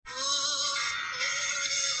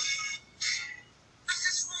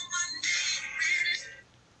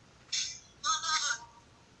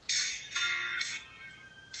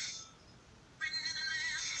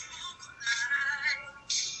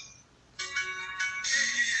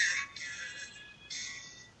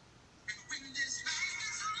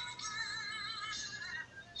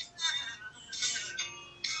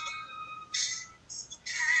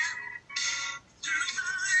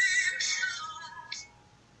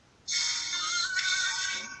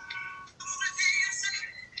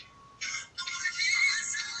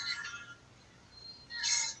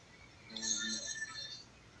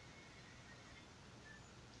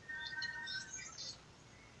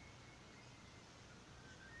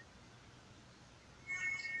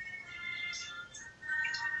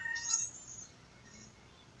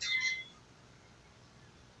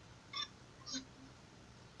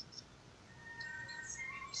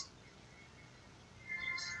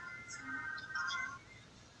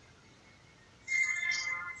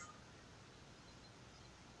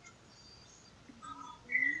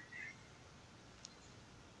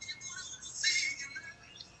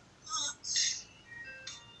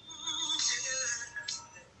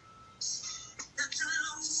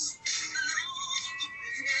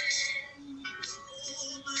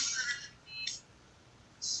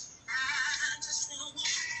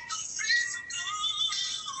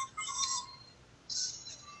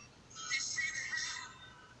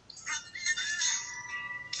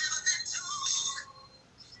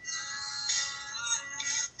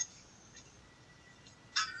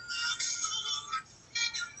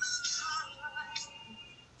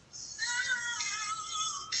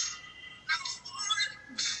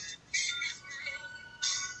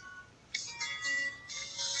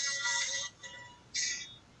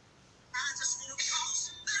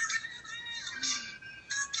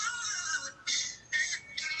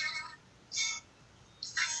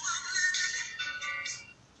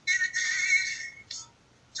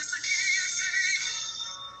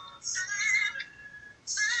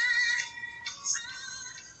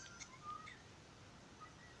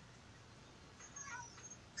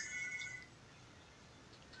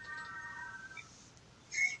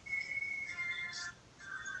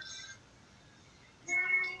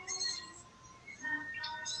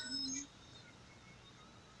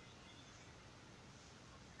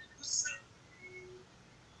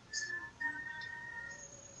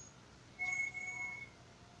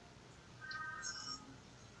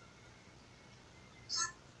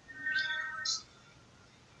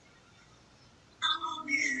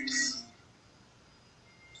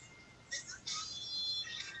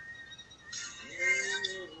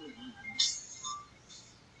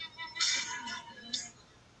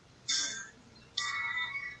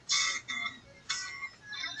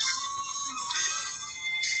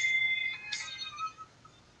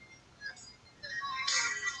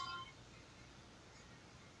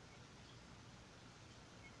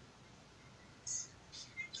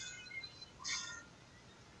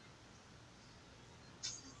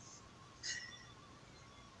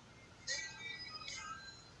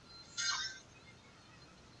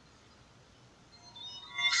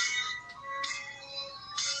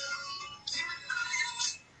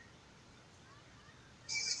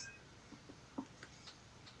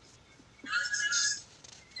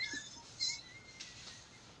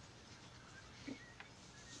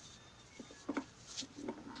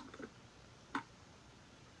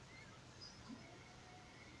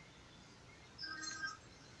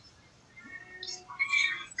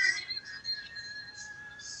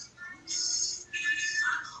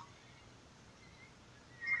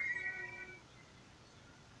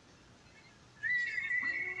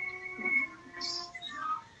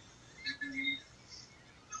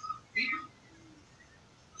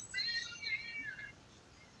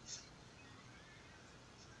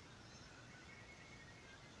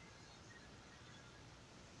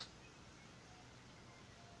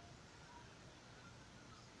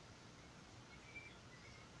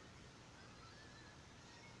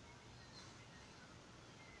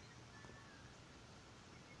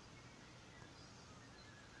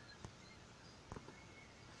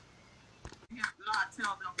not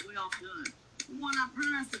tell them well done. We want our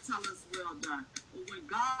parents to tell us well done. But when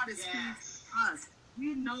God is pleased with us,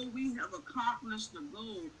 we know we have accomplished the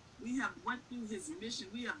goal. We have went through his mission.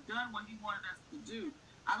 We have done what he wanted us to do.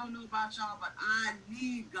 I don't know about y'all, but I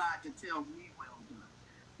need God to tell me well done.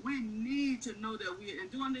 We need to know that we,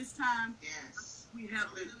 and during this time, we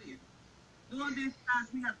have been, during this time,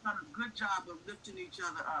 we have done a good job of lifting each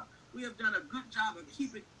other up. We have done a good job of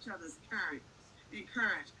keeping each other's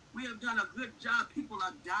encouraged. We have done a good job. People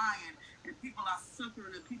are dying, and people are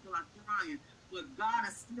suffering, and people are crying. But God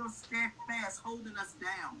is still steadfast, holding us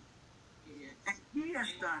down. And he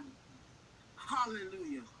has done it.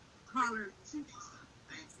 Hallelujah. Hallelujah.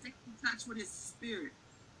 Stay in touch with his spirit.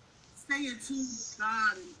 Stay in tune with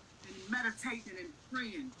God and meditating and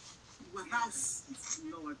praying without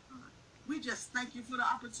ceasing, Lord God. We just thank you for the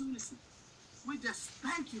opportunity. We just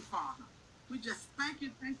thank you, Father. We just thank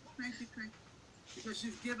you, thank you, because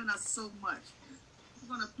you've given us so much.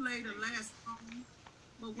 We're going to play the last song.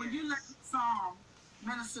 But when you let the song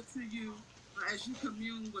minister to you, as you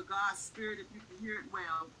commune with God's spirit, if you can hear it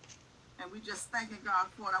well, and we just thanking God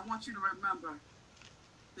for it, I want you to remember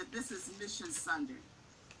that this is Mission Sunday.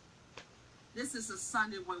 This is a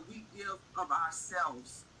Sunday where we give of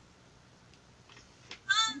ourselves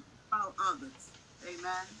about others.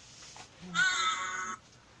 Amen.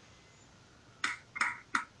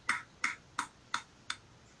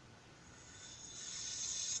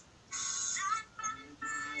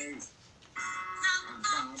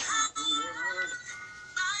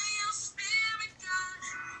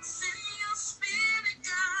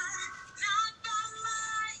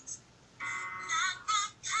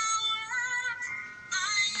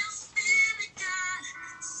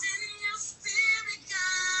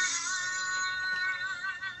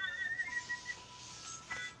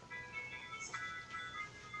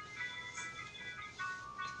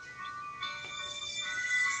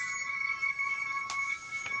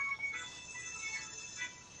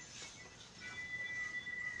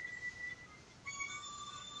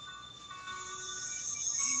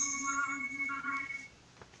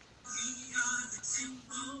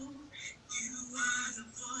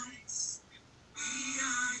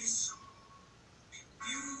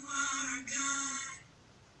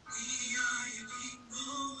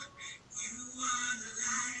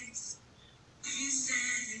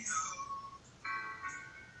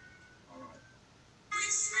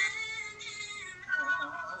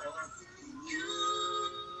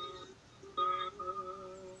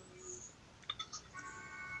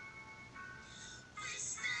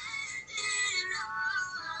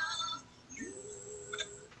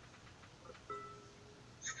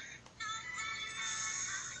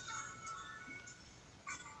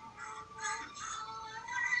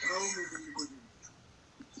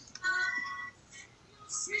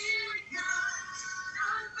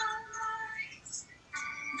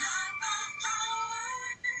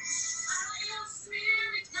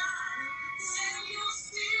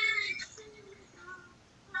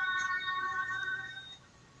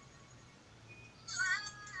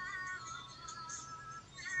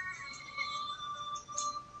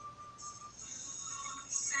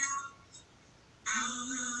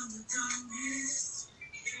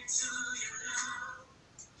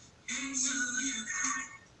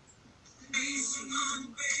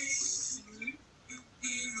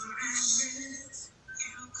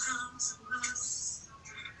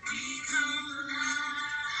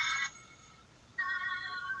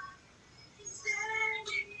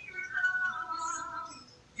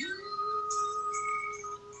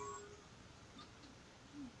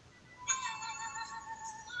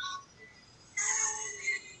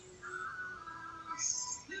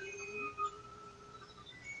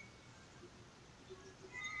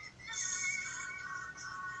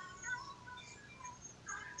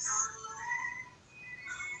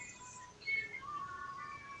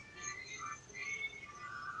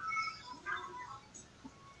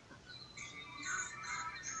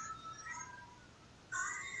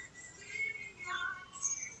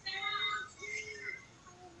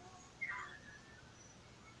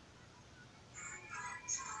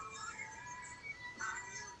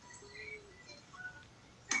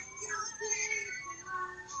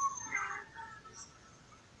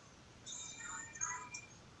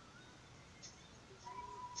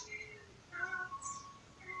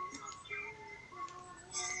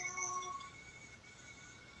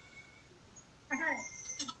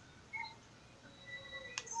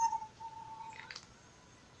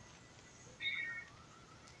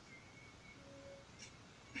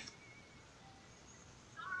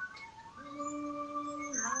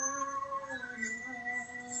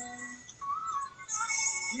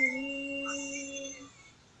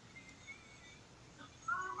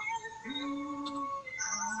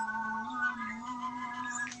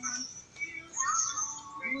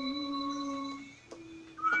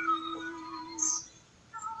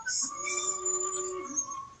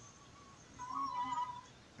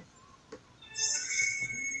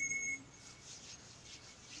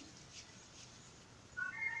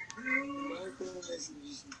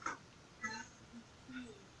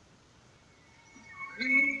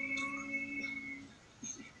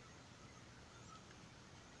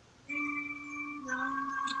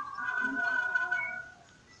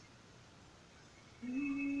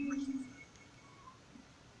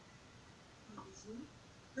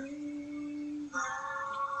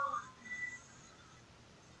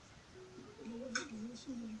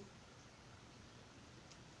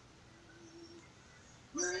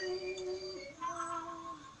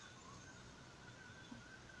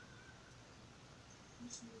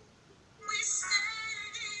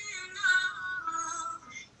 stand in awe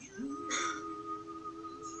of you.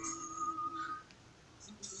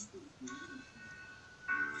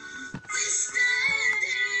 We stand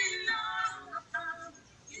in awe of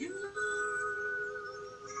you.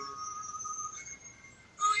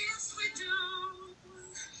 Oh, yes, we do.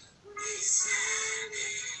 We stand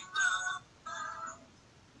in awe of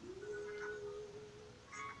you.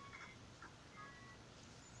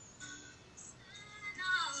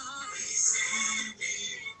 We stand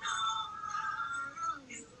in awe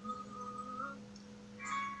of you.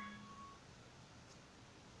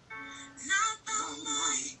 Not the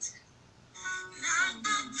might, not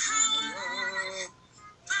the power,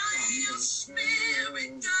 by your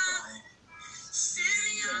spirit, God.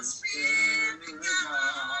 Send your spirit,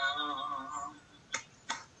 God.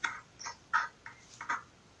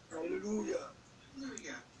 Hallelujah.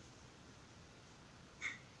 Hallelujah.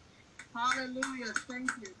 Hallelujah.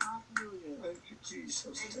 Thank you. Hallelujah. Thank you,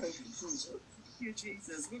 Jesus. Thank you, Jesus. Thank you,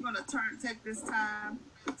 Jesus. We're going to take this time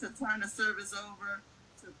to turn the service over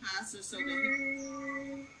to Pastor so that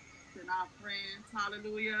he and our friends.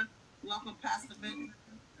 Hallelujah. Welcome, Pastor Benjamin.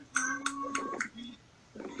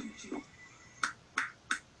 Thank you,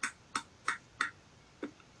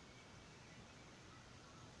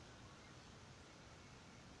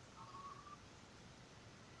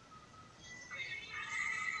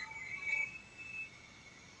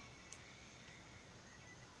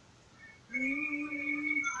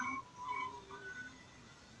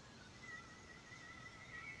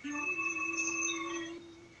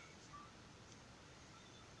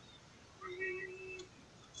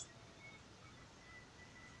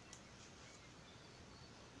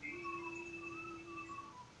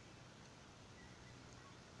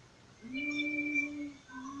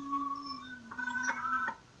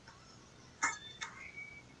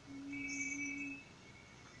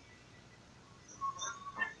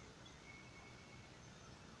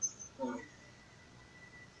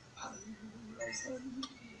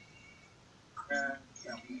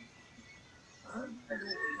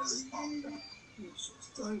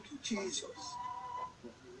 Jesus. Thank you, Jesus.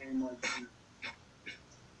 In the name of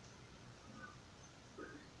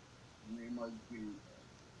Jesus.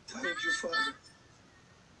 Thank you, Father.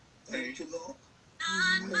 Thank you, Lord.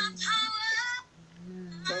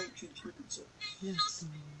 Thank you, Jesus. Yes,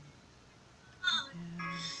 Lord.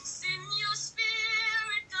 Yes. Send your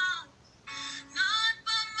spirit, God, not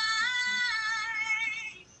by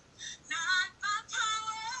might, not by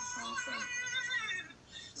power.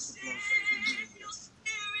 Send your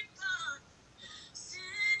spirit, God.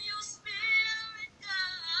 Send your spirit, God.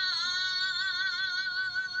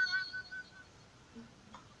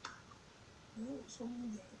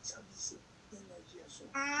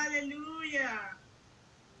 Hallelujah.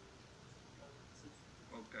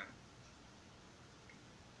 Okay.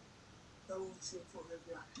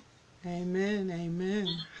 Amen. Amen.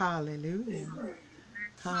 Hallelujah.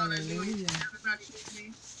 Hallelujah. Everybody with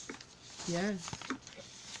me? Yes.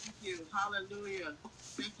 Thank you. Hallelujah.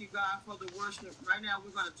 Thank you, God, for the worship. Right now,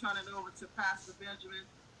 we're going to turn it over to Pastor Benjamin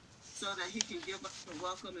so that he can give us the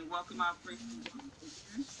welcome and welcome our friends.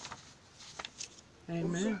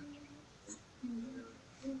 Amen.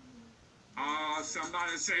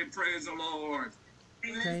 Somebody say, praise the Lord.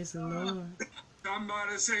 Praise the Lord.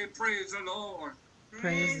 Somebody say, praise the Lord.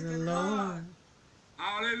 Praise the Lord.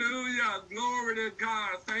 Hallelujah. Glory to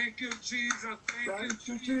God. Thank you, Jesus. Thank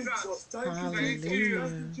you, Jesus. Thank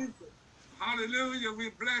you. Hallelujah. We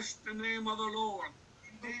bless the name of the Lord.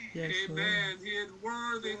 Yes, Amen. Lord. He is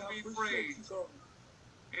worthy to be praised.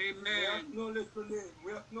 Amen. We acknowledge your name.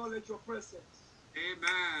 We acknowledge your presence.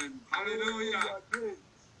 Amen. Hallelujah.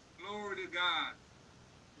 Glory to God.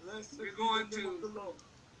 We're going to,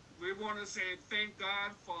 we want to say thank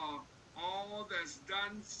God for all that's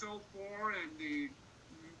done so far and the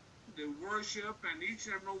worship and each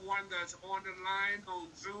and every one that's on the line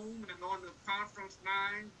on Zoom and on the conference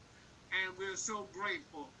line. And we're so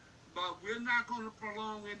grateful. But we're not going to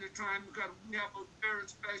prolong any time because we have a very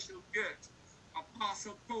special guest,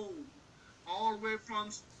 Apostle Cole, all the way from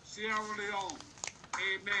Sierra Leone.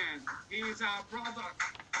 Amen. He's our brother.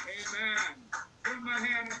 Amen. Give him a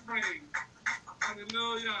hand of praise.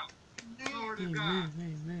 Hallelujah. Glory to God.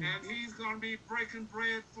 Amen. And he's going to be breaking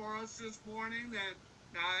bread for us this morning. And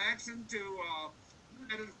I asked him to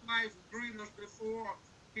let his wife greet us before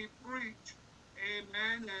he preached.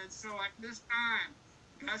 Amen. And so at this time,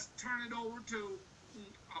 let's turn it over to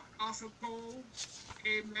Apostle Cole.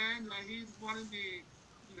 Amen. He's one of the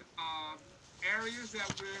areas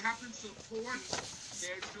that we're helping support.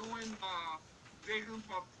 They're doing digging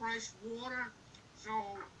for fresh water. So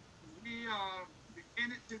we are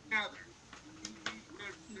in it together.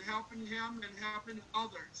 We're helping him and helping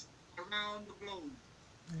others around the globe.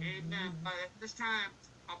 Amen. But at this time,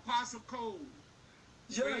 Apostle Cole,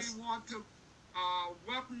 Yes. we want to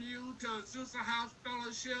welcome you to Azusa House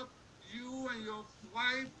Fellowship, you and your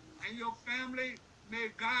wife and your family. May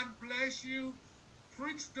God bless you.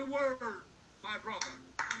 Preach the word, my brother.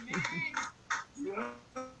 Amen. Yeah.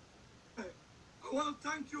 I want to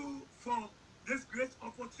thank you for this great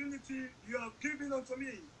opportunity you have given unto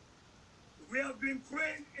me. We have been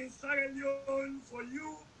praying in Sierra Leone for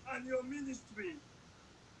you and your ministry.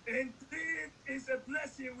 Indeed, it's a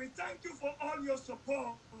blessing. We thank you for all your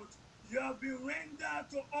support you have been rendered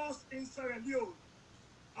to us in Sierra Leone.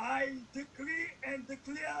 I decree and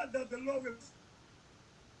declare that the Lord will bless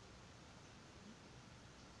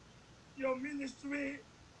your ministry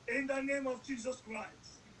in the name of Jesus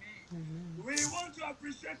Christ. Amen. We want to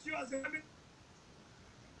appreciate you as a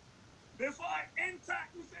before I enter,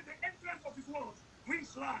 you say the entrance of his words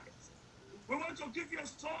brings light. We want to give you a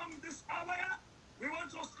song this hour. We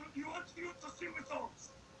want you to sing with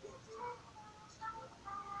us.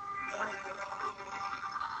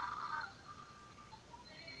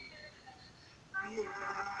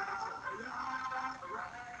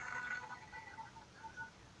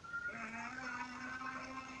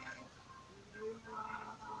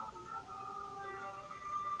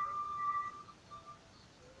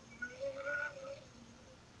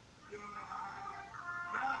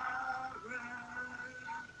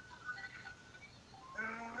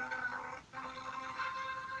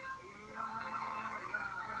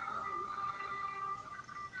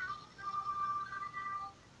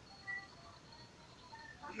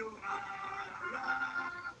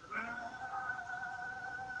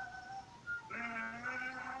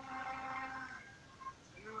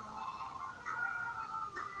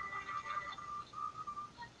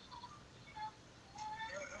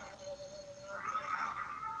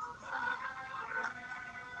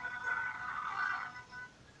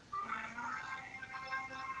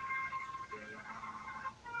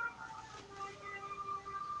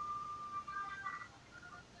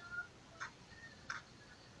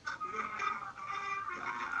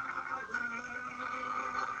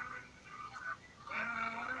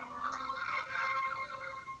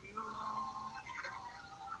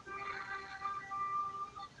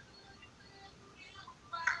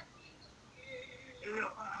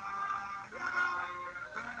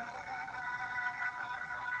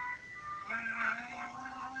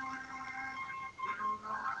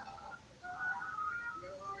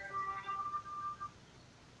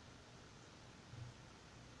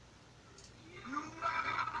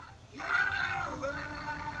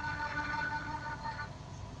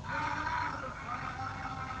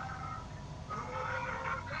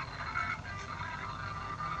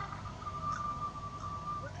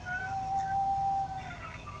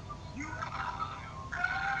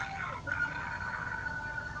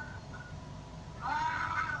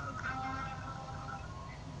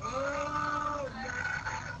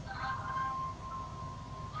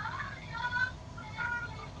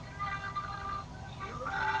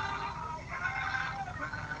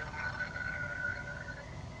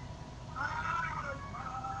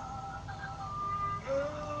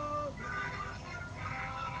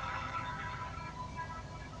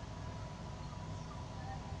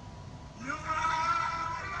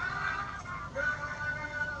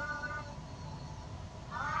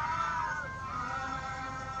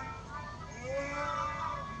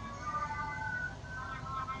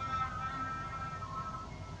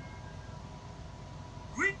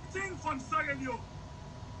 Greeting from Sierra Leone.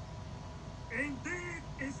 Indeed,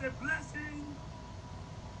 it's a blessing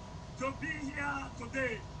to be here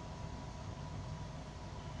today.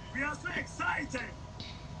 We are so excited.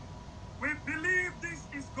 We believe this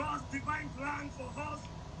is God's divine plan for us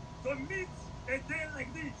to meet a day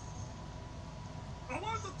like this. I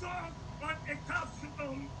want to talk on a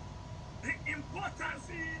caption, the importance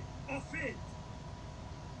of faith.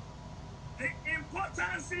 The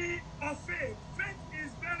importance of faith. Faith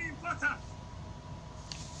is very important.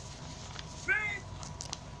 Faith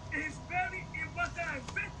is very important.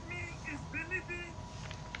 Faith means is believing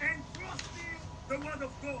and trusting the word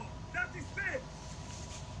of God. That is faith.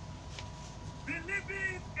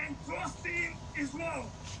 Believing and trusting his word.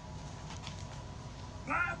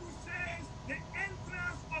 Bible says the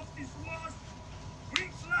entrance of his word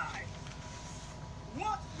brings life.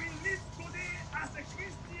 What we need today as a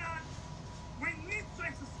Christian, we need to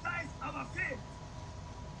exercise our faith.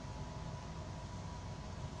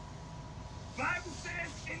 Bible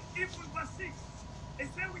says in Hebrews verse 6, it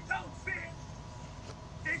says without faith,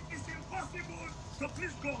 it is impossible to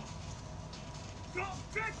please God. So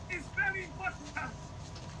faith is very important.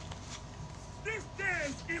 These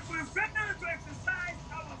days, if we fail to exercise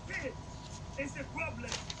our faith, it's a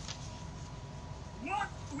problem. What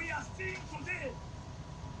we are seeing today,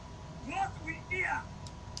 what we hear,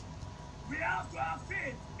 we have to have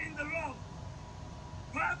faith in the Lord.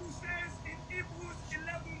 Bible says in Hebrews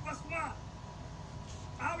 11 verse 1,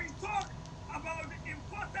 how we talk about the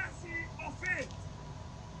importance of faith.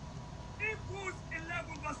 Hebrews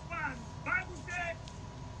 11 verse 1, Bible says,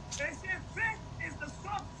 they say faith is the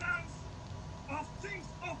substance of things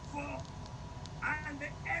hoped for and the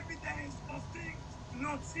evidence of things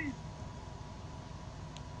not seen.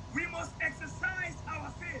 We must exercise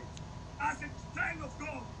our faith as a child of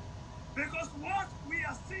God, because what we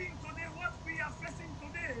are seeing today, what we are facing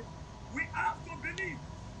today, we have to believe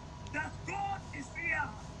that God is real.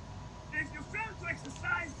 If you fail to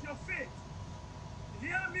exercise your faith,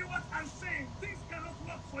 hear me what I'm saying, things cannot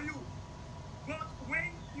work for you. But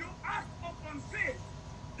when you act upon faith,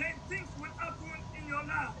 then things will happen in your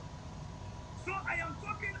life. So I am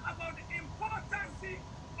talking about the importance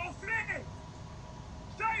of faith.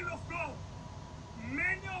 Child of God,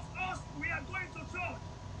 many of us, we are going to church,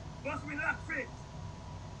 but we lack faith.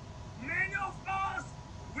 Many of us,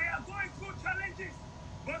 we are going through challenges,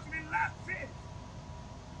 but we lack faith.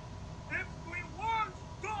 If we want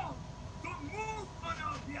God to move on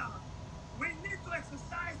our behalf, we need to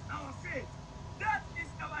exercise our faith. That is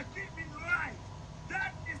our giving right.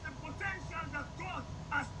 That is the potential that God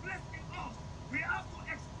has placed in us. We have to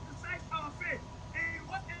exercise our faith in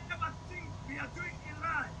whatever thing we are doing in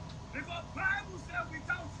life. Because the Bible says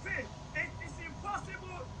without faith, it is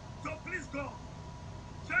impossible to please God.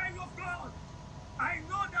 Child of God, I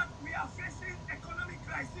know that we are facing economic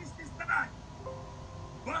crisis this time,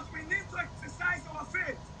 but we need to exercise our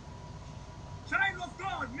faith. Child of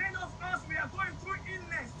God, many of us, we are going through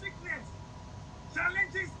illness, sickness,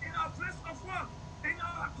 challenges in our place of work, in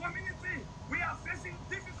our community. We are facing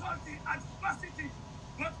difficulty, adversity,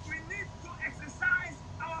 but we need to exercise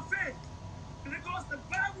our faith, because the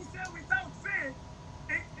Bible says without faith,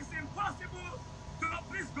 it is impossible to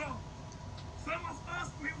please God. Some of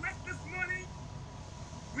us, we wake this morning,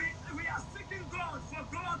 we are seeking God for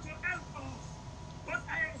God to help us. But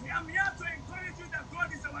I am here to encourage you that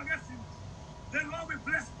God is our refuge. The Lord will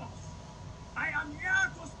bless us. I am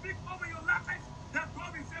here to speak over your life that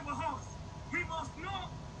God will favor us. We must know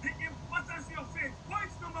the importance of faith.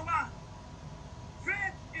 Point number one,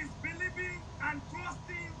 faith is believing and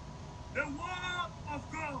trusting the word of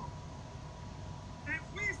God. If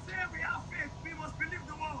we say we have faith, we must believe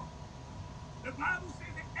the word. The Bible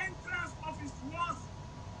says the entrance of his words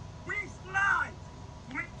brings life.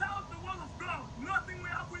 Without the word of God, nothing will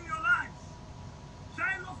happen in your life.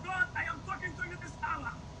 Child of God, I am talking to you this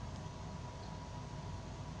hour.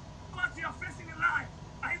 What you are facing in life,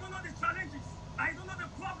 I don't know the challenges, I don't know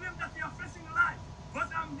the problem that you are facing in life, but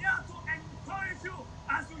I'm here to encourage you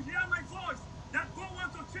as you hear my voice that God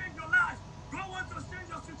wants to change your life. God wants to change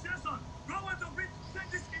your situation. God wants to bring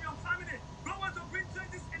changes in your family. God wants to bring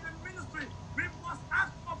changes in the ministry. We must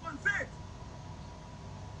act upon faith.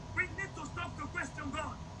 We need to stop to question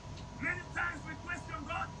God. Many times we question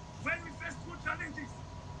God when we face through challenges.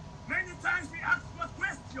 Many times we ask God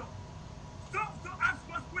questions. Stop to ask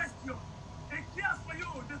God questions. It cares for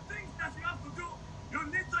you. The things that you have to do, you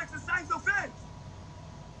need to exercise your faith.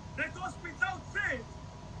 Because without faith,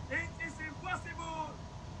 it is impossible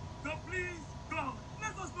to please God.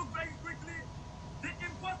 Let us look very quickly the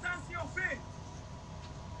importance of faith.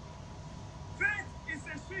 Faith is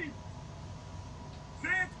a shield.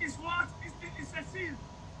 Faith is what? It is a shield.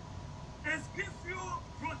 It gives you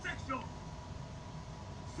protection.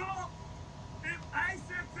 So, if I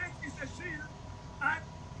say faith is a shield and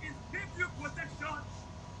it gives you protection,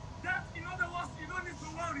 that in other words, you don't need to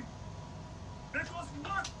worry. Because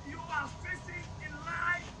what you are facing in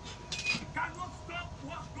life cannot stop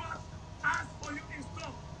what God has for you in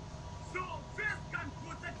store. So, faith can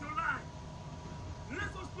protect your life.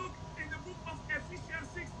 Let us look in the book of Ephesians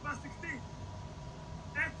 6 verse 16.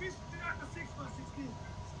 Ephesians 6 verse 16.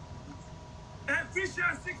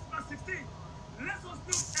 Ephesians 6 verse 16. Let us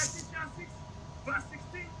look at Ephesians 6 verse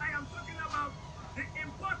 16. I am talking about the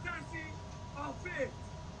importance of faith.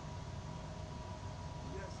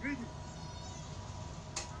 Yes, read it.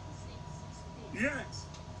 6:16. Yes.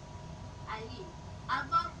 I read,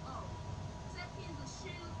 above all, taking the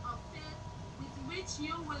shield of faith with which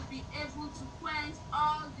you will be able to quench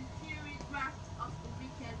all the fiery darts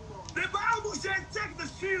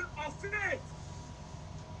shield of faith.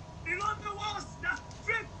 In other words, that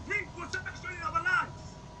faith brings protection in our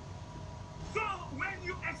lives. So when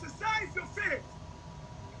you exercise your faith,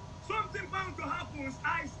 something bound to happen.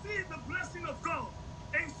 I see the blessing of God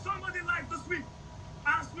in somebody's life this week.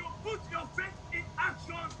 As you put your faith in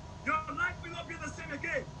action, your life will not be the same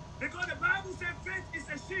again. Because the Bible says faith is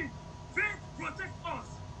a shield. Faith protects us.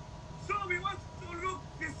 So we want to look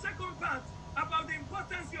the second part about the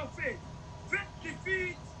importance of faith. Faith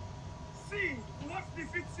defeats sin. What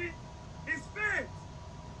defeats sin is faith.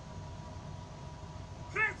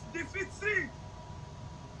 Faith defeats sin.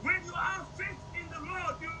 When you have faith in the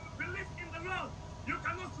Lord, you believe in the Lord, you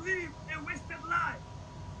cannot live a wasted life.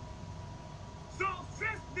 So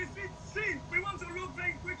faith defeats sin. We want to look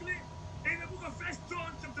very quickly in the book of 1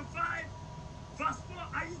 John chapter 5, verse 4.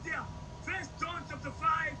 Are you there? 1 John chapter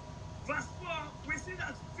 5, verse 4. We see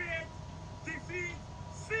that faith defeats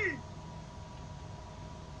sin.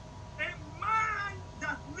 A man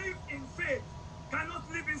that lives in faith cannot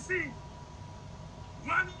live in sin.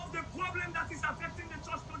 One of the problems that is affecting the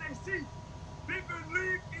church today is sin. People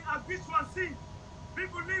live in habitual sin.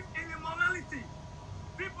 People live in immorality.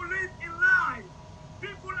 People live in lies.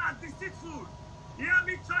 People are deceitful. Hear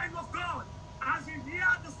me, child of God. As you hear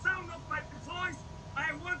the sound of my voice,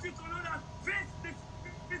 I want you to know that faith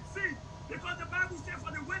defeats sin. Because the Bible says,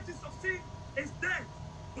 for the wages of sin is death,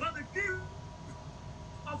 but the gift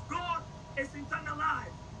of God is eternal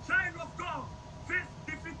life. Child of God, faith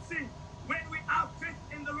defeats sin. When we have faith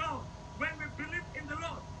in the Lord, when we believe in the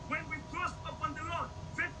Lord, when we trust upon the Lord,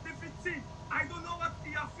 faith defeats sin. I don't know what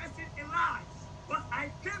you are facing in life, but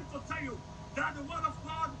I came to tell you that the word of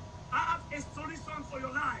God has a solution for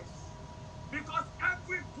your lives. Because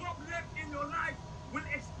every problem in your life will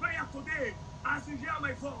expire today as you hear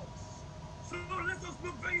my voice. So let us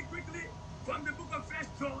look very quickly from the book of 1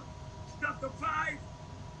 John, chapter 5,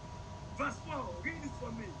 verse 4. Read it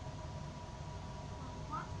for me.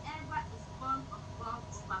 Whatever is born of God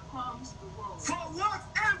overcomes the world. For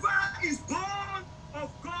whatever is born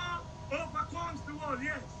of God overcomes the world,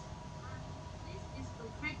 yes. And this is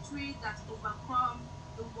the victory that overcomes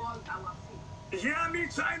the world, our faith. Hear me,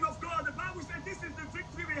 child of God. The Bible says this is the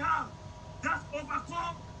victory we have that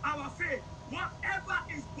overcome our faith. Whatever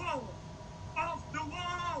is born of the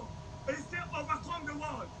world, it says overcome the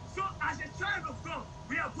world. So as a child of God,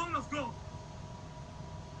 we are born of God.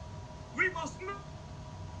 We must know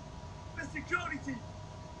the security.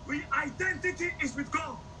 Our identity is with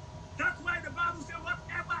God. That's why the Bible says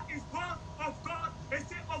whatever is born of God, it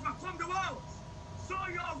says overcome the world. So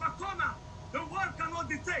you're overcomer. The world cannot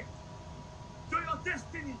detect to your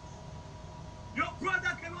destiny. Your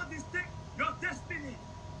brother cannot detect your destiny.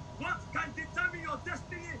 What can determine your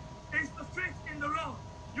destiny is the faith in the Lord.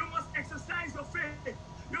 You must exercise your faith.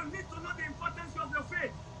 You need to know the importance of your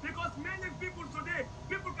faith. Because many people today,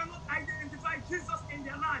 people cannot identify Jesus in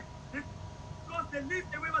their life because they live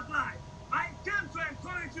a wayward life. I came to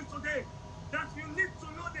encourage you today that you need to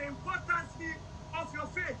know the importance of your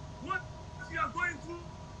faith. What you are going through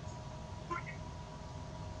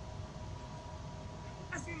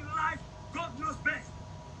in life, God knows best.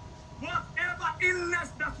 Whatever illness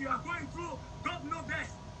that you are going through, God knows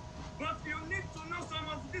best. But you need to know some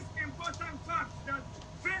of these important facts that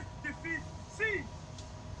faith defeats sin.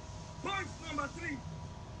 Point number 3.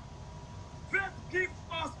 Faith gives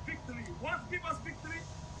us victory. What gives us victory?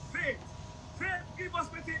 Faith. Faith gives us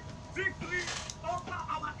victory over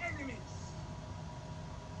our enemies.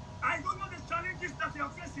 I don't know the challenges that you are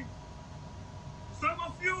facing. Some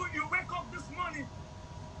of you wake up this morning,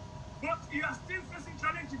 but you are still facing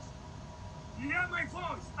challenges. You hear my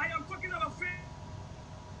voice. I am talking about faith.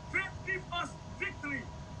 Faith gives us victory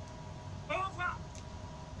over.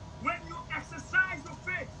 When you exercise your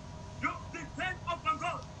faith, you depend upon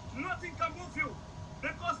God. Nothing can move you.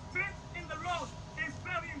 Because faith in the Lord is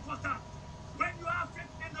very important. When you have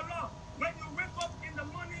faith in the Lord, when you wake up in the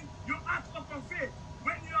morning, you act upon faith.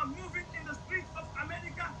 When you are moving in the streets of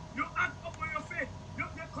America, you act upon your faith.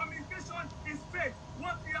 The communication is faith.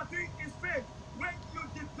 What you are doing is faith. When you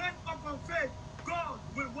depend upon faith, God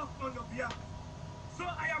will work on your behalf. So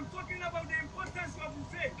I am talking about the importance of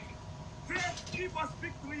faith. Faith gives us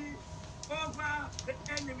victory over the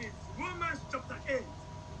enemies. Romans chapter 8,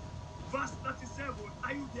 verse 37.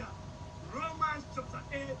 Are you there? Romans chapter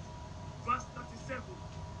 8, verse 37.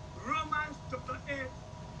 Romans chapter 8,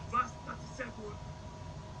 verse 37.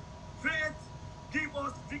 Faith gives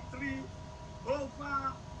us victory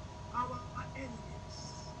over our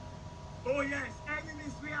enemies. Oh yes,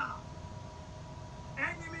 enemies we are.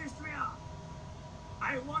 Enemies we are.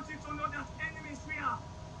 I want you to know that enemies we are.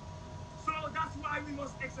 So that's why we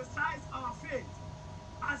must exercise our faith.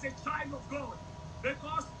 as a child of God.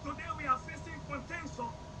 Because today we are facing contention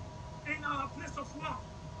in our place of work,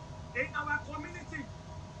 in our community,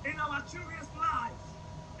 in our children's lives,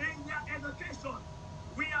 in their education.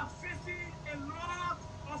 We are facing a lot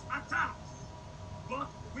of attacks, but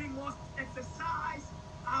we must exercise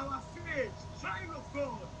our faith. Child of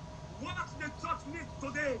God, what the church needs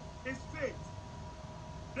today is faith.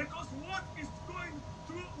 Because what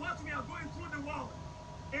we are going through the world,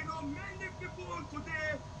 many people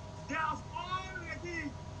today, they have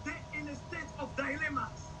already been in a state of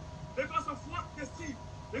dilemmas because of what they see,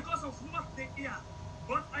 because of what they hear.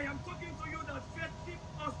 But I am talking to you that faith gives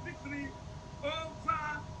us victory over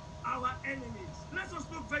our enemies. Let us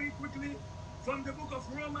look very quickly from the book of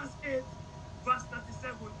Romans 8, verse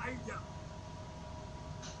 37. Idea.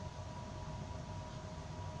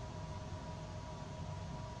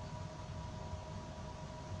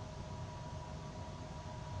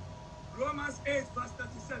 Romans 8, verse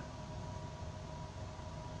 37.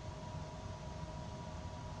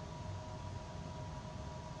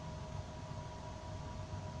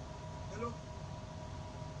 Hello?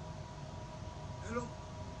 Hello?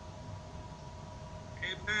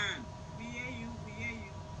 Amen. We hear you. We hear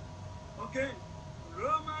you. Okay.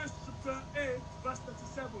 Romans chapter 8, verse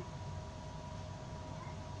 37.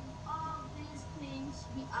 All these things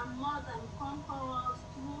we are more than conquerors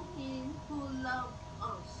through him who loved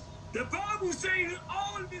us. The Bible says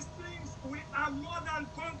all these things we are more than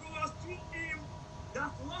conquerors through him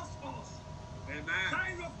that loves us. Amen.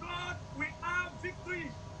 Child of God, we have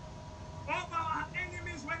victory over our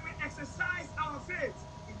enemies when we exercise our faith.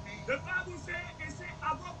 Amen. The Bible says,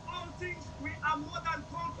 above all things, we are more than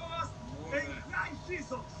conquerors in Christ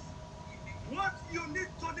Jesus. Amen. What you need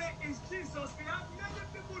today is Jesus. We have many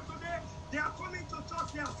people today, they are coming to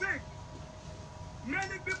church, they are fake.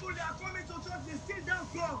 Many people, they are coming to church, they still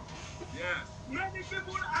don't go. Yes. Many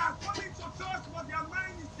people are coming to church, but their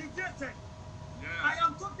mind is deviated. Yes. I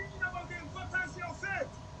am talking about the importance of faith.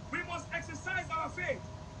 We must exercise our faith.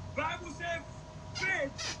 Bible says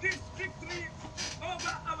faith gives victory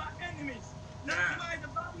over our enemies. That's why the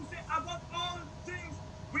Bible says above all things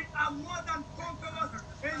we are more than conquerors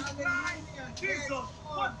in Christ Jesus. Yes,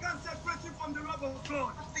 What can separate you from the love of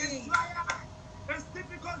God? It's Nothing. trial, it's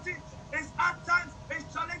difficulty, it's hard times,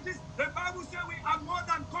 it's challenges. The Bible says we are more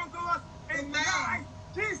than conquerors in Amen. Christ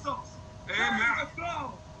Jesus. Amen. Child of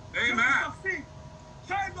God, you Amen. will succeed.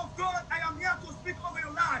 Child of God, I am here to speak over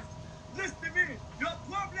your life. Listen to me. Your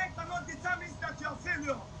problem cannot determine that you're a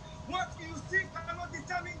failure. What you see cannot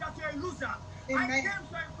determine that you're a loser. I Amen. came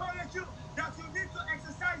to encourage you that you need to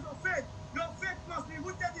exercise your faith. Your faith must be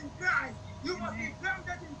rooted in Christ. You must be Amen.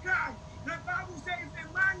 grounded in Christ. The Bible says if a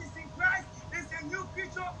man is in Christ, is a new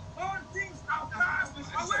creature, all things are passed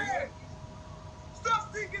away.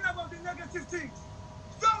 Stop thinking about the negative things.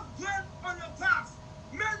 Stop dwelling on your past.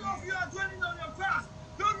 Many of you are dwelling on your past.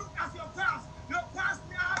 Don't look at your past. Your past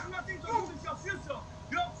may have nothing to do with your future.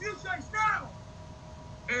 Your future is now.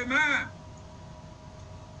 Amen.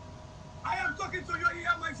 I am talking to you, you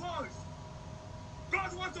hear my voice.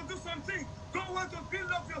 God wants to do something. God wants to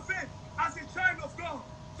build up your faith as a child of God.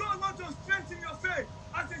 God wants to strengthen your faith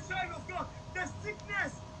as a child of God. The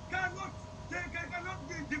sickness cannot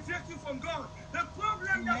deviate you from God. The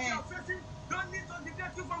problem that you are facing don't need to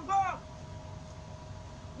deviate you from God.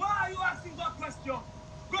 Why are you asking God questions? God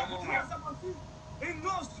Come on. cares about you. He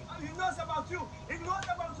knows about you. He knows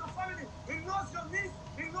about your family. He knows your needs.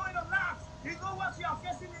 He knows your lacks. He knows what you are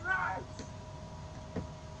facing in life.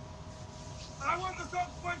 I want to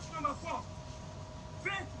talk point number 4.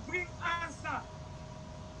 Faith brings answer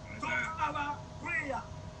to our prayer.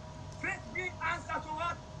 Faith brings answer to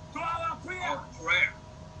what? To our prayer. Prayer.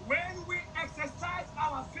 When we exercise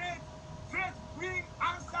our faith, faith brings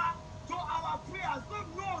answer to our prayers. God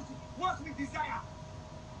knows what we desire.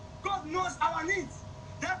 God knows our needs.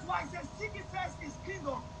 That's why he says, seek ye first his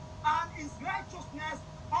kingdom and his righteousness,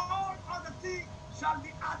 all other things shall be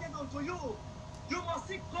added unto you. You must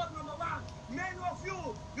seek God number 1. Many of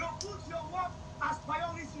you put your work as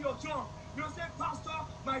priority to your job. You say, Pastor,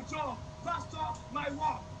 my job. Pastor, my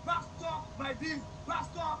work. Pastor, my bill.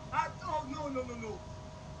 Pastor, no.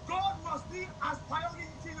 God must be as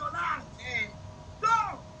priority in your life.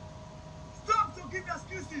 Stop! Stop to give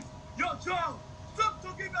excuses. Your job. Stop to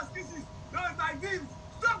give excuses. My bills.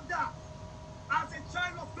 Stop that. As a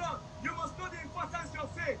child of God, you must know the importance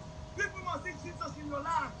of faith. People must see Jesus in your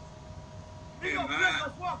life. In your place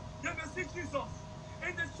of work, they must see Jesus.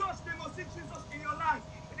 In the church, they must see Jesus in your life.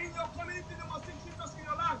 In your community, they must see Jesus in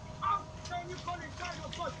your life. How can you call a child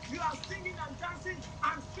of God? You are singing and dancing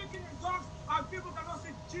and speaking in tongues, and people cannot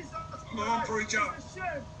see Jesus in your life. Preacher. It's a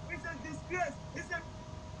shame. It's a disgrace.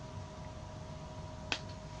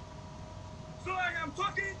 I'm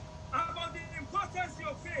talking about the importance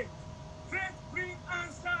of faith. Faith brings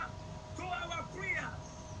answer to our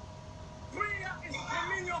prayers. Prayer is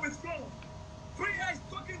communion with God. Prayer is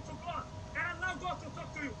talking to God and allow God to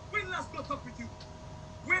talk to you. When last God talk with you?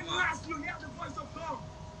 When last you hear the voice of God?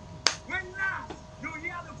 When last you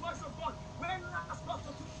hear the voice of God? When last God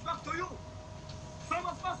talk to you? Some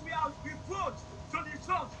of us, we are reproached to the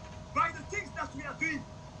church by the things that we are doing,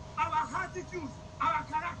 our attitudes, our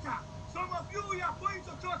character. Some of you are going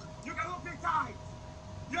to church, you cannot pay tithes.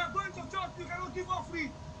 You are going to church, you cannot give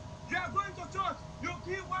offering. You are going to church, you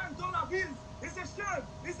give $1 bills. It's a shame.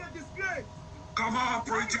 It's a disgrace. Come on,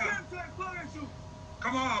 preacher. I came to encourage you.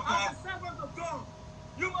 Come on, As a servant of God,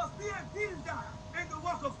 you must be a builder in the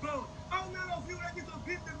work of God. How many of you ready to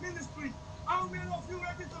build the ministry? How many of you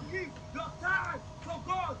ready to give your time for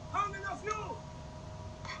God? How many of you?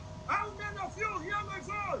 How many of you hear my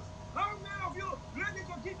voice? How many of you ready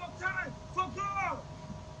to give your time for God?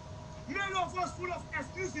 Many of us full of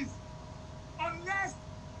excuses. Unless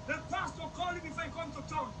the pastor call you before you come to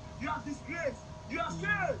church, you are disgraced. You are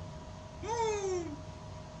saved.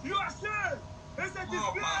 You are saved. It's a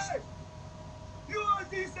disgrace. You are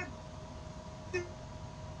this.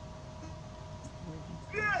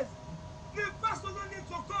 Yes. The pastor don't need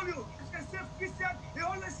to call you. It's a safe Christian in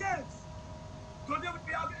all the sense. Today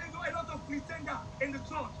we have a lot of pretender in the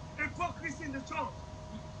church, hypocrisy in the church.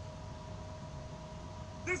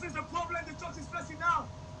 This is the problem the church is facing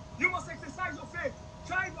now. You must exercise your faith.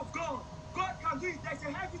 Child of God. God can do it. There's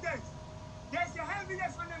an evidence. There's an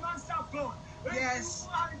evidence when a man serves God. Yes. If you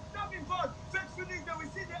are serving God faithfully, they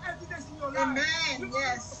will see the evidence in your life. Amen. You don't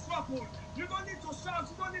need to struggle. You don't need to shout.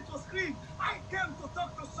 You don't need to scream. I came to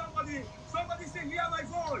talk to somebody. Somebody say, hear my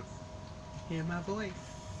voice. Hear my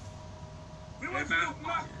voice. We want to look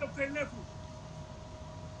Mark chapter 11,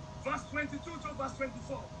 verse 22 to verse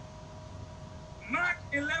 24. Mark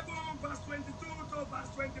 11, verse 22 to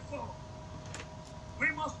verse 24.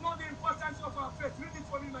 We must know the importance of our faith. Read it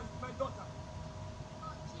for me, my daughter.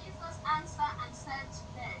 Jesus answered and said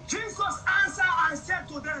to them, Jesus answered and said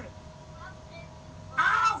to them, have faith in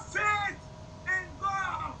have faith in God.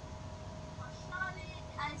 God. For surely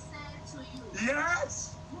I say to you,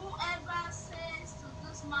 Yes. whoever says to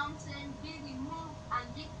this mountain, be removed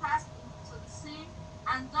and be cast into the sea,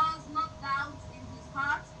 and does not doubt in his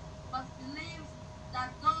heart, but believes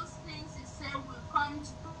that those things he said will come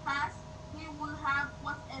to pass, he will have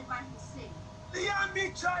whatever he says. Hear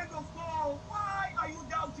me, child of God. Why are you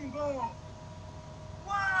doubting God?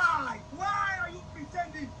 Why? Why are you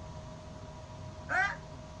pretending?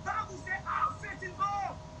 Bible says, have faith in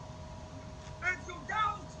God. If you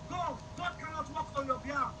doubt God, God cannot work on your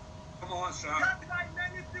behalf. Come on, sir. That's why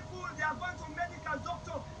many people, they are going to medical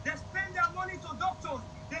doctor. They spend their money to doctors.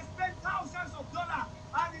 They spend thousands of dollars.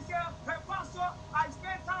 And they say, hey, pastor, I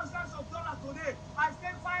spent thousands of dollars today. I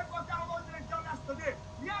spent $500 today.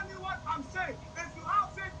 Hear me what I'm saying. If you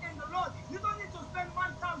have faith in the Lord, you don't need to spend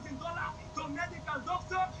 $1,000 to medical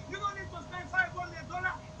doctor. You don't need to spend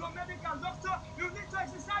 $500 to medical doctor. You need to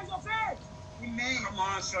exercise your faith. Amen. Come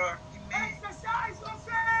on, sir. Amen. Exercise your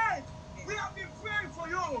faith. We have been praying for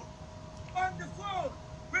you on the phone.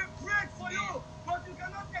 We prayed for you, but you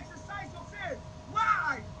cannot exercise your faith.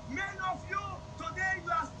 Why? Many of you today,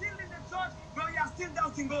 you are still in the church, but you are still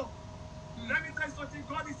doubting God. Let me tell you something.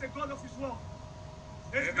 God is a God of his word.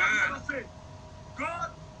 It's God never fail. God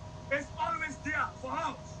is always there for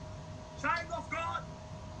us. Child of God,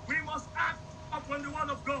 we must act upon the word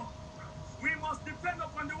of God. We must depend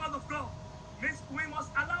upon the word of God. We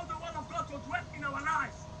must allow the word of God to dwell in our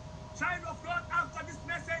lives. Child of God, after this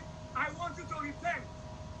message, I want you to repent.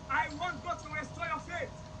 I want God to restore your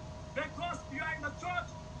faith. Because you are in the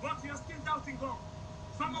church, but you are still doubting God.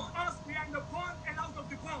 Some of us, we are in the pond and out of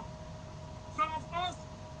the pond. Some of us,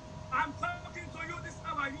 I'm talking to you this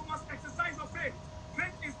hour, you must exercise your faith.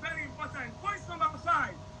 Faith is very important. Point number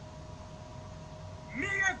 5.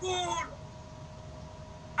 Miracles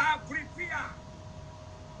are prepared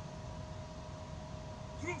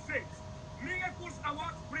through faith. Miracles are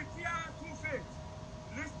what? Prepared through faith.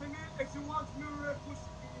 Listen to me, if you want miracles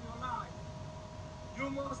in your life, you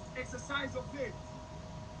must exercise your faith.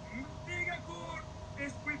 Miracle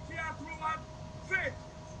is prepared through what? Faith.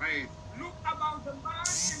 Faith. Look about the man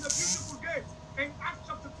in the beautiful gate. In Acts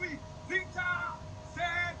chapter 3, Peter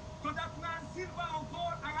said to that man, silver or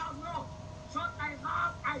gold I have not. What I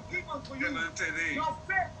have, I give unto you. Your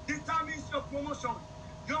faith determines your promotion.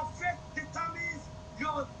 Your faith determines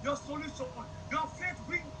your solution. Your faith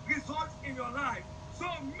brings results in your life. So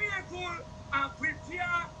miracles are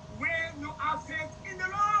prepared when you have faith in the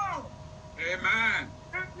Lord. Amen.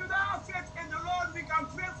 If you don't have faith in the Lord, we can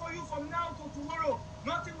pray for you from now to tomorrow.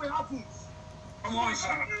 Yes,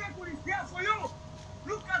 Your sir. miracle is there for you.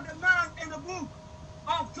 Look at the man in the book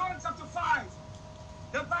of John chapter 5.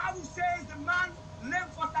 The Bible says the man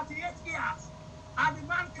lived for 38 years. And the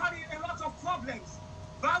man carried a lot of problems.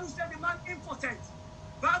 Bible said the man impotent.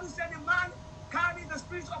 Bible said the man carried the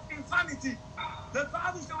spirit of infirmity. The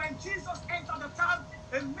Bible said when Jesus entered the town,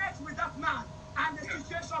 he met with that man, and the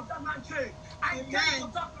situation of that man changed. I came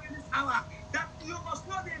to talk to you this hour that you must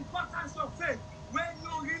know the importance of faith. When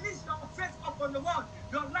you release your faith upon the word,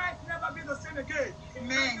 your life never be the same again.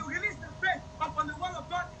 When you release the faith upon the word of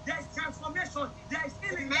God, there is transformation, there is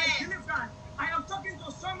healing, there is deliverance. I am talking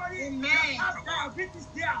to somebody that has diabetes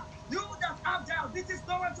there. You that have diabetes,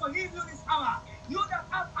 no one to heal you this hour. You that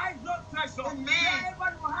have high blood pressure, wherever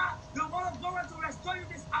you are, the word of God to restore you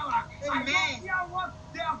this hour. I don't care what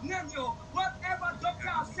they have named you, whatever doctor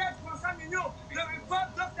has said concerning you, the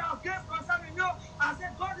report doctor has given concerning you, I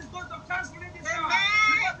said God is going to cancel it this hour.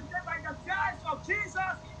 Because he said by the stripes of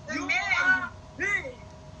Jesus, you are healed.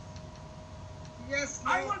 Yes,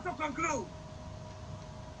 I want to conclude.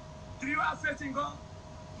 Do you have faith in God?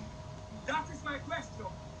 That is my question.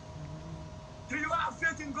 Do you have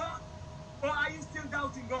faith in God? Or are you still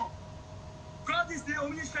doubting God? God is the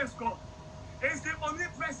omniscient God. He is the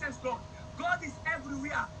omnipresent God. God is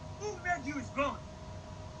everywhere. Who made you is God.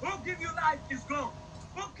 Who give you life is God.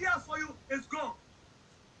 Who cares for you is God.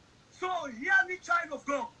 So hear me, child of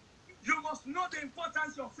God. You must know the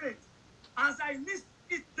importance of faith. As I list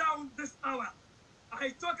it down this hour, I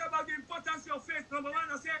talk about the importance of faith. Number one,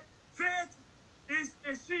 I say faith is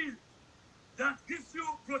a shield that gives you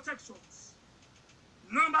protections.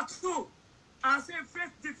 Number two, I say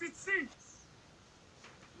faith defeats sins.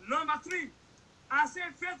 Number three, I say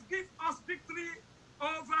faith gives us victory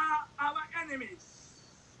over our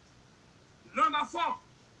enemies. Number four,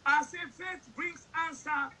 I say faith brings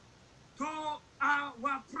answer to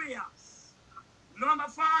our prayers. Number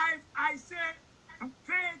five, I say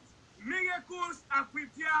faith, miracles are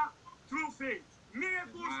prepared through faith.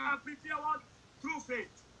 Miracles are prepared through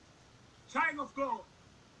faith. Child of God,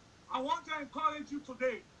 I want to encourage you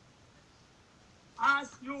today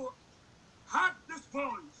as you heard this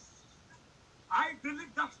voice. I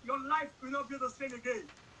believe that your life will not be the same again.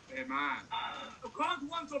 Amen. God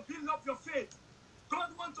wants to build up your faith.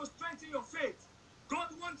 God wants to strengthen your faith. God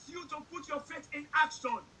wants you to put your faith in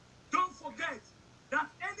action. Don't forget that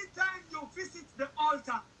anytime you visit the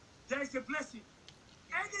altar, there is a blessing.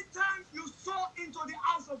 Anytime you sow into the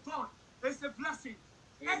house of God, it's a blessing.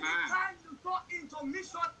 Amen. Anytime you sow into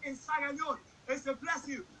mission in Sierra Leone, it's a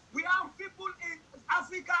blessing. We have people in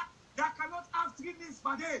Africa that cannot have 3 meals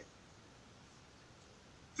per day.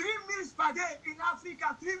 3 meals per day in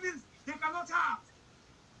Africa, 3 meals they cannot have.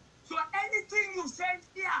 So anything you send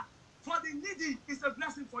here for the needy is a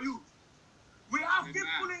blessing for you. We have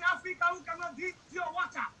people in Africa who cannot drink pure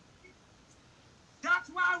water. That's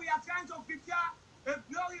why we are trying to prepare a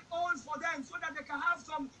glory hole for them so that they can have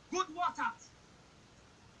some good water.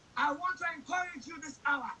 I want to encourage you this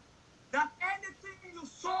hour that anything you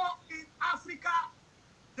sow in Africa,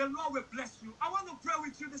 the Lord will bless you. I want to pray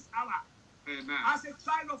with you this hour. Amen. As a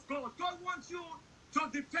child of God, God wants you to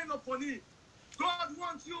depend upon Him. God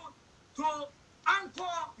wants you to anchor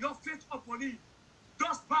your faith upon Him.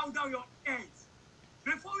 Just bow down your heads.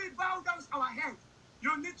 Before we bow down our head,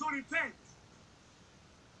 you need to repent.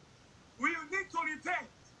 We need to repent.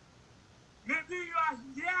 Maybe you are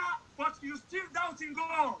here, but you still doubting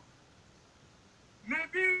God.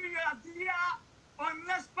 Maybe you are there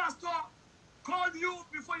unless pastor called you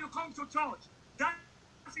before you come to church. That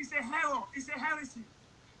is a error. It's a heresy.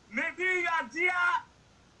 Maybe you are there,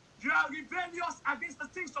 you are rebellious against the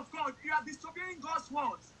things of God. You are disobeying God's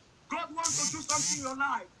words. God wants to do something in your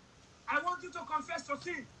life. I want you to confess your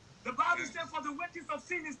sin. The Bible says, for the wages of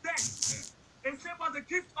sin is death. It says, but the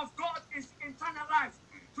gift of God is eternal life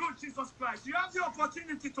through Jesus Christ. You have the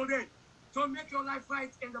opportunity today to make your life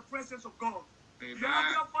right in the presence of God. Amen. You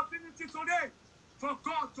have the opportunity today for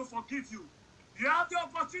God to forgive you. You have the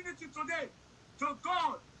opportunity today to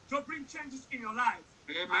God to bring changes in your life.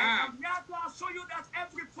 Amen. I am here to show you that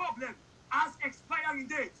every problem has expiring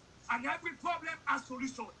date and every problem has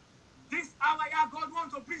solution. This hour here, God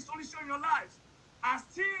wants to bring solution in your life. I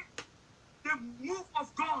see the move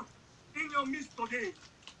of God in your midst today.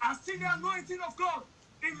 I see the anointing of God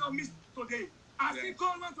in your midst today. I see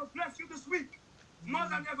God wants to bless you this week more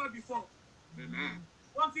than ever before. Amen.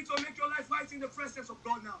 I want you to make your life right in the presence of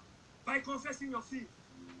God now by confessing your sin.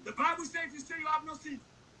 The Bible says if you say you have no sin,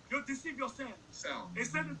 you deceive yourself. It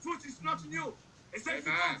said the truth is not in you. It says if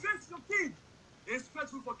you confess your sin, He is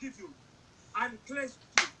faithful to forgive you and cleanse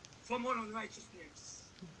you from all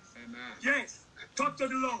unrighteousness. Amen. Yes, talk to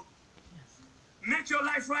the Lord. Make your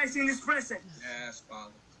life right in His presence. Yes,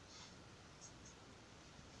 Father.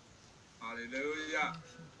 Hallelujah.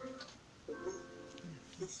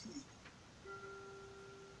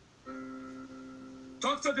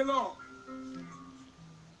 Talk to the Lord.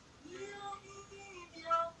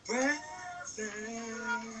 Presence,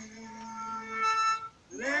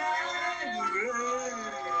 let it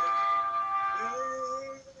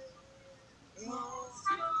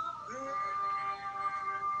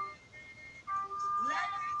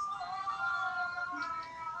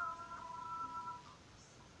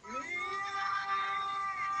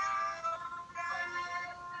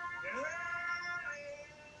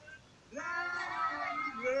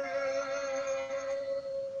rain.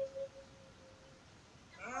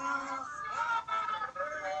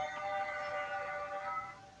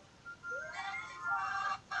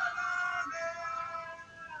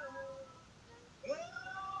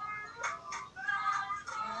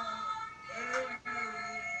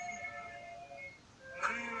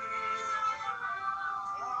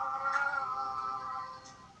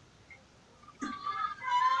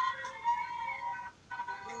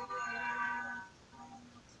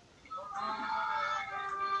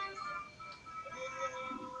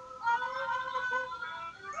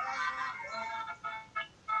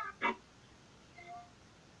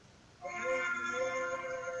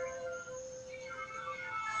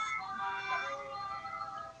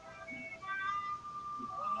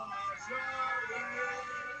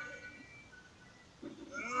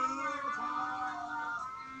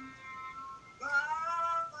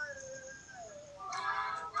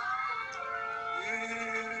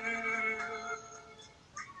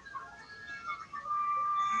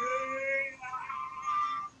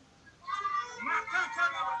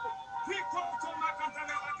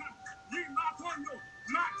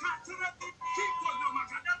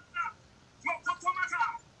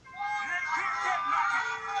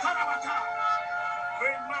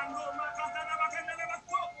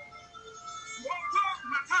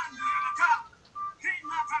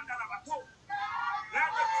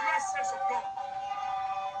 Let the presence of God,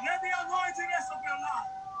 let the anointing rest of your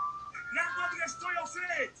life. Let God restore your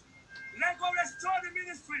faith. Let God restore the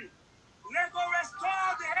ministry. Let God restore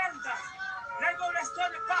the elders. Let God restore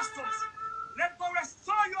the pastors. Let God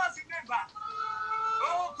restore you as a member.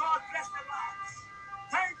 Oh God, bless their lives.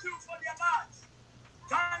 Thank you for their lives.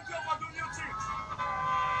 Thank you for doing new things.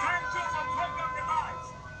 Thank you for programming their lives.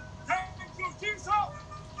 Thank you, Jesus.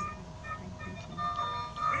 Yes, thank you, Jesus.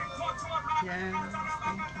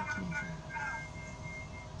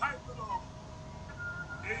 Thank you, Lord.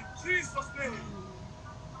 In Jesus' name,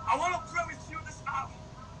 I want to pray with you this hour.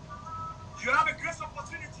 You have a great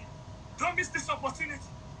opportunity. Don't miss this opportunity.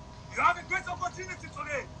 You have a great opportunity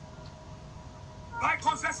today by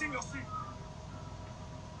confessing your sin.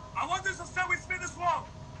 I want you to say with me this word.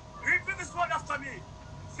 Repeat this word after me.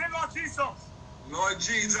 Say, Lord Jesus. Lord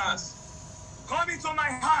Jesus, Come into my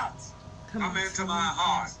heart. come into my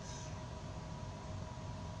heart.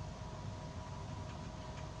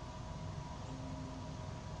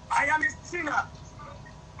 I am a sinner.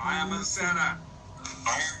 I am a sinner.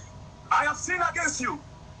 I have sinned against you.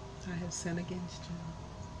 I have sinned against you.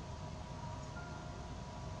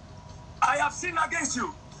 I have sinned against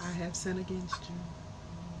you. I have sinned against you.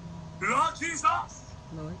 Lord Jesus.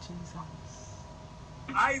 Lord Jesus,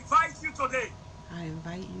 I invite you today. I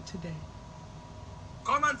invite you today.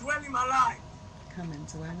 Come and dwell in my life. Come and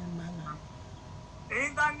dwell in my life.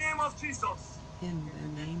 In the name of Jesus. In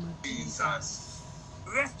the name of Jesus.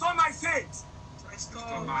 Restore my faith.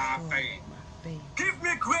 Restore my faith. My faith. Give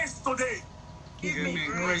me grace today. Give me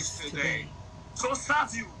grace today to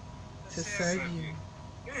serve you. to serve you.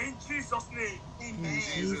 In Jesus' name. In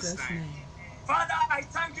Jesus' name. Father, I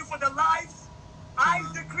thank you for the lives. I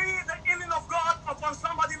decree the healing of God upon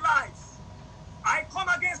somebody's lives. I come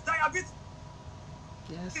against diabetes.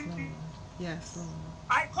 Yes, Lord. Yes, Lord.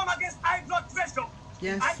 I come against high blood pressure.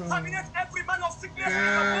 Yes, I Lord. terminate every man of sickness in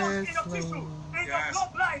your bones, in Yes, your tissue, Lord. in your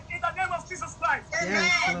bloodline, in the name of Jesus Christ.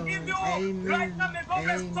 Yes, I give you Lord. right now. May God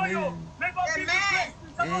restore you. Amen. May God give you grace. You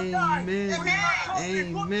shall not die. Amen. You will not cause me.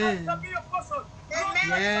 Good Amen. shall be your portion.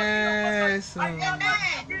 Yes, Lord.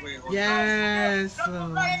 Yes, Lord. Yes,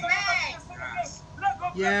 Lord.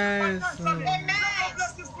 Yes.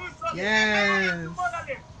 Yes.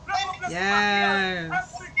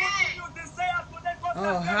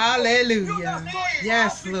 Oh, hallelujah.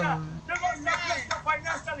 Yes, Lord.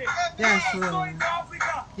 Yes, Lord.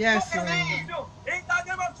 Yes, Lord.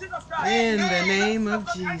 In the name of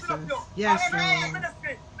Jesus. Yes, Lord.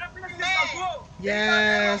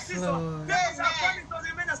 Yes, Lord.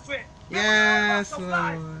 Yes,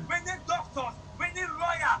 Lord. We need doctors. We need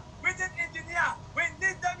lawyers. We need engineers.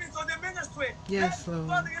 Yes, Let Lord.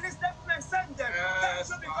 God release them and send them. Thank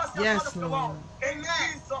you because you're God Yes, of the Lord. world. In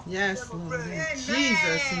Jesus' Yes, name we Lord. pray. In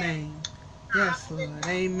Jesus' name. Yes, Lord.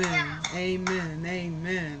 Amen. Amen.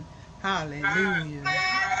 Amen. Hallelujah.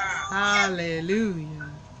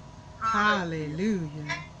 Hallelujah. Hallelujah.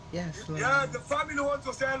 Yes, Lord. Yeah, the family wants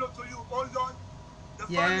to say hello to you. Hold on. The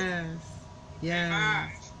family. Yes.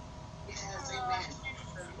 Yes. Yes, amen.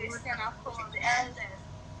 Listen up for the elders.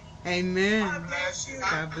 Amen. God bless you.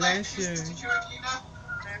 God bless you.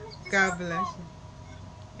 God bless you.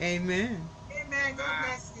 Amen. Amen. God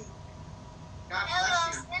bless you.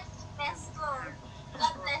 Hello, let's go.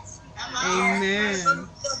 God bless you. Amen.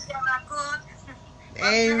 God.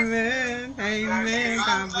 Amen. Amen.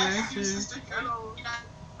 God bless you. Hello.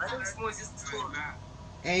 My name is Moses Cole.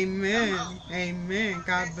 Amen. Amen.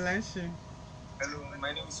 God bless you. Hello,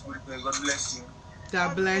 my name is William. God bless you.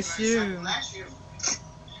 God bless you.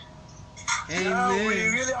 Yeah, we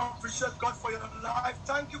Amen. really appreciate God for your life.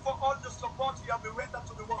 Thank you for all the support you have been rendered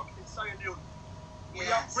to the work in Sierra Leone.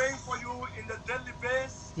 We are praying for you in the daily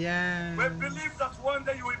base. Yes. We believe that one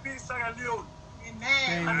day you will be in Sierra Leone.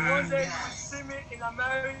 Amen. And one day you will see me in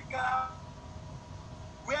America.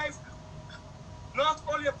 We are not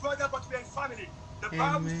only a brother, but we are a family. The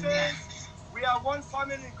Bible Amen. says we are one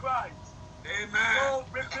family in Christ. Amen. So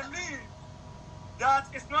we believe that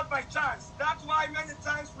it's not by chance. That's why many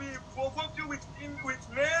times we provoke you with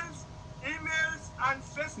mails, emails, and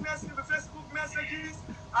Facebook messages,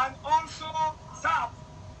 and also WhatsApp.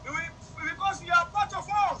 Because you are part of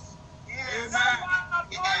us. Amen. That's why at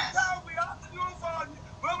one time we ask you for,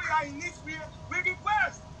 when we are in need, we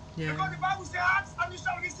request. Yeah. Because the Bible says, ask and you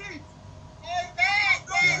shall receive. Amen.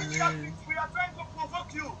 Don't believe that we are trying to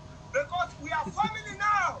provoke you. Because we are family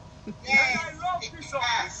now. And I love Bishop.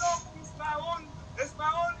 Bishop is my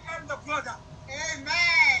own elder brother.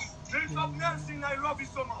 Amen. Bishop Nelson, I love you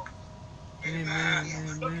so much. Amen.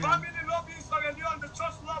 The Amen. family loves you, Sierra Leone. The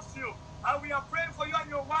church loves you. And we are praying for you and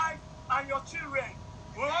your wife and your children.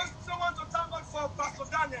 We also want to thank God for Pastor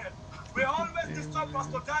Daniel. We always disturb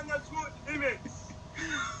Pastor Daniel through emails.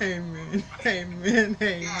 Amen. Amen.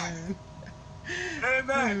 Amen. Amen.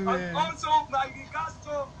 And Amen. also, my regards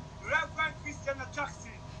to Reverend Christiana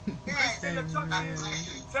Jackson. Christiana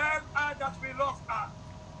Jackson, tell her that we love her.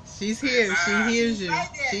 She's here. She hears you.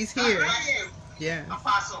 She's here. Yes.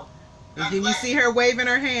 Apostle. Did you see her waving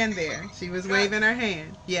her hand there? She was waving her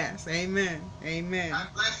hand. Yes. Amen. Amen. God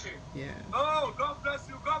bless you. Yes. Oh, God bless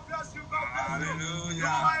you. God bless you. God bless you. Hallelujah. You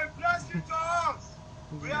are a blessing to us.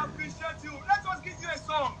 We Yes. appreciate you. Let us give you a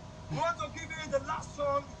song. We want to give you the last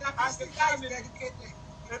song. As the time is dedicated.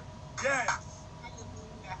 Yes.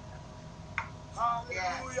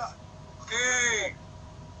 Hallelujah. Hey.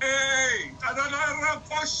 Hey. Tadadara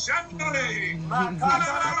poshandole.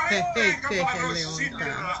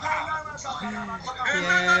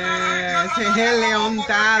 Yes,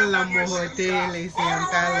 Leontala Mohotele,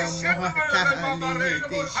 Leontala Mohotele,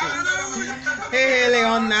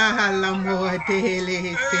 Leonala Mohotele,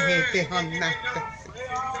 Sehete Honata.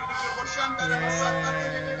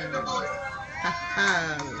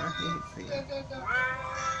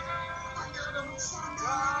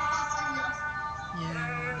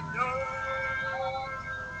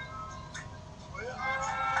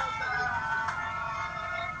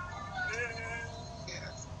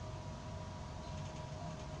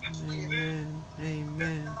 Amen.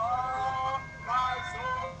 Amen.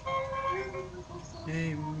 Amen.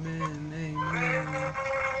 Amen. Amen.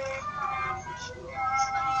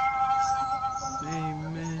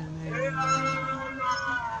 Amen. Amen. Amen.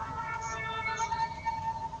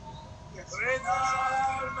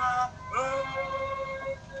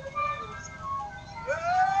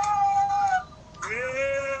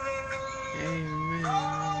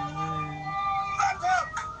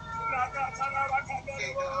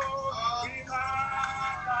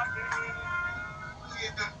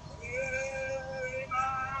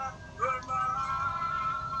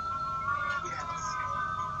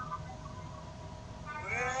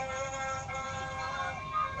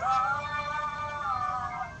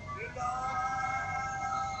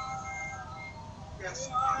 Yes.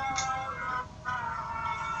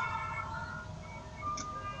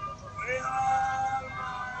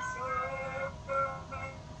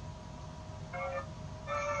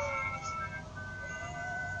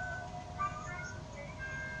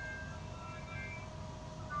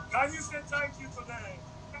 Can you say thank you today?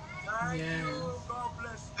 Thank Yes. you. God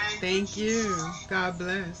bless you. Thank you. God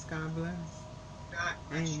bless. God bless. God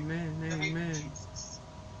bless you. Amen. Thank you, Amen. Jesus.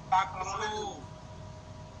 Dr. Lou.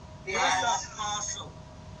 Yes, Apostle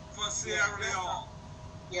for Sierra Leone.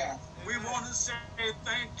 Yes. We want to say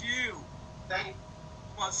thank you. Thank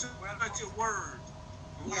for such a word.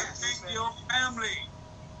 We want to thank your family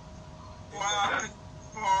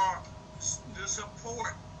for the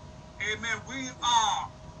support. Amen. We are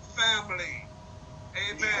family.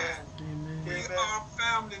 Amen. Amen. We are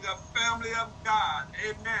family, the family of God.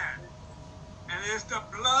 Amen. And it's the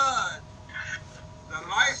blood. The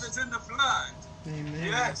life is in the blood. Amen.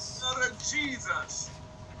 Yes. The blood of Jesus.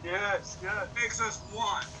 Yes. Yes. Makes us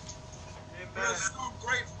one. Amen. We're so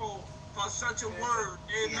grateful for such a word.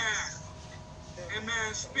 Amen. Yes.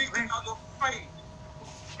 Amen. Speaking of the faith.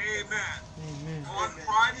 Amen. Amen. On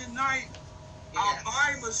Friday night, our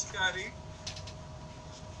Bible study,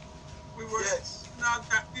 we were now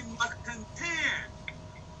that we must contend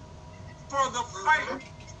for the faith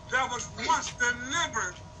that was once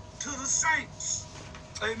delivered to the saints.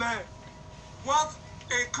 Amen. What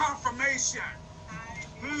a confirmation.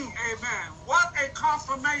 Amen. What a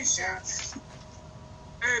confirmation.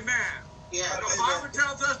 Amen. Yes. The Bible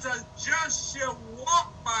tells us the just shall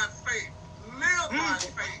walk by faith, live by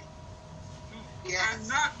faith, and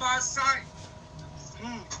not by sight.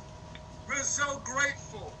 We're so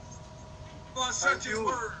grateful for such a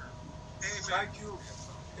word. Amen. Thank you.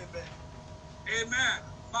 Amen. Amen.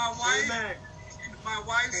 My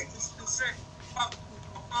wife is to say,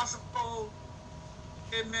 Apostle Paul,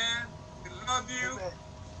 amen. We love you. Amen.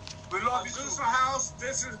 We love you. Azusa House,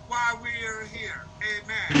 this is why we are here.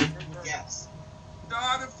 Amen. Yes.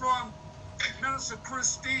 Started from Minister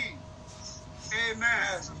Christine. Amen.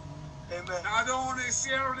 Yes. Amen. Not only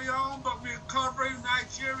Sierra Leone, but we're covering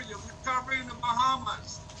Nigeria. We're covering the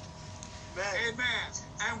Bahamas. Amen. Amen.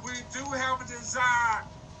 And we do have a desire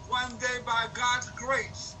one day by God's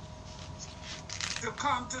grace to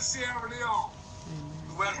come to Sierra Leone.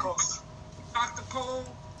 Welcome. Dr. Cole,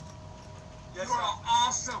 Yes, you are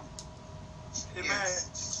awesome. Amen.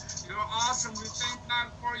 You're awesome. We thank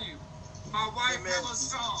God for you. My wife Amen. has a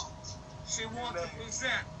song she wants to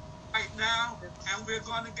present right now, and we're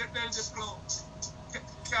going to get ready to close.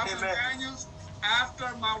 Captain Amen. Daniels, after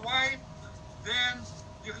my wife, then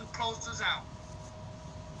you can close us out.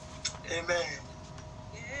 Amen.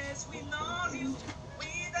 Yes, we love you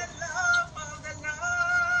with the love of the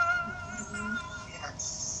Lord.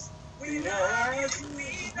 Yes. We love you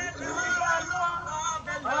with the love of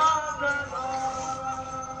the Lord.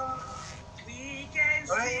 We can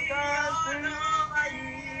see all over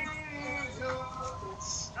you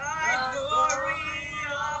the glory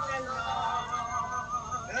of the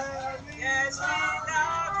Lord. Yes, we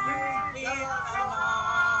love you with the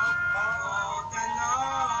love of the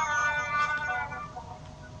Lord.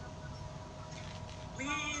 We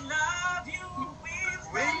love you with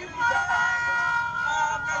the love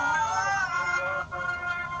of the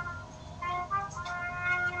Lord.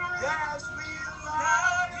 Yes, we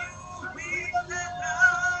Love you with the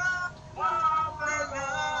love of the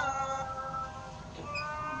Lord.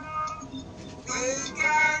 We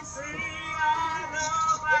can see all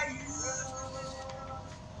over you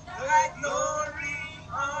the glory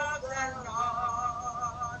of the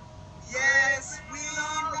Lord. Yes, we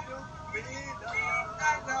love you with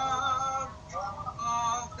the love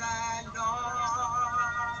of the Lord.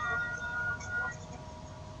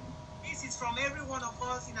 This is from every one of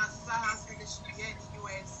us in Azusa House Fellowship here in the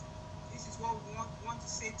U.S. This is what we want to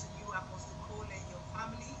say to you, Apostle Cole, and your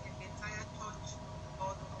family and the entire church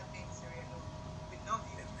all over Sierra Leone. We love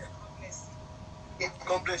you. God bless you.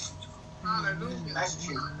 God bless you. Hallelujah. That's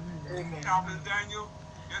true. Amen. Calvin Daniel,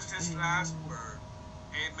 just this last word.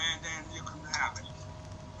 Amen. Then you can have it.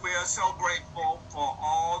 We are so grateful for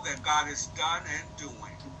all that God has done and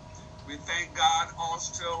doing. We thank God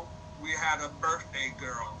also we had a birthday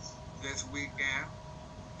girl this weekend.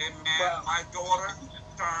 Amen. Wow. Our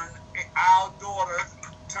daughter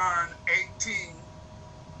turned 18.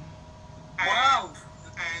 Wow.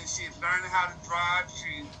 And she's learning how to drive.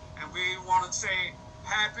 And we want to say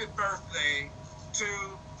happy birthday to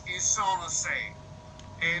Isona Say.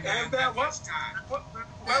 Amen. And At what? this time.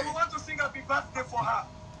 Well, we want to sing happy birthday for her.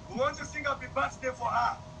 We want to sing happy birthday for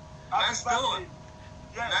her. Let's do it.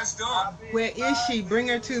 Yes. Let's do it. Where is she? Bring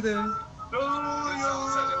her to the... To you.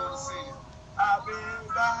 Happy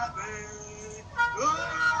birthday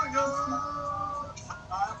to you.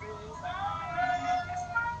 Happy birthday.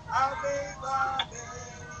 Happy birthday.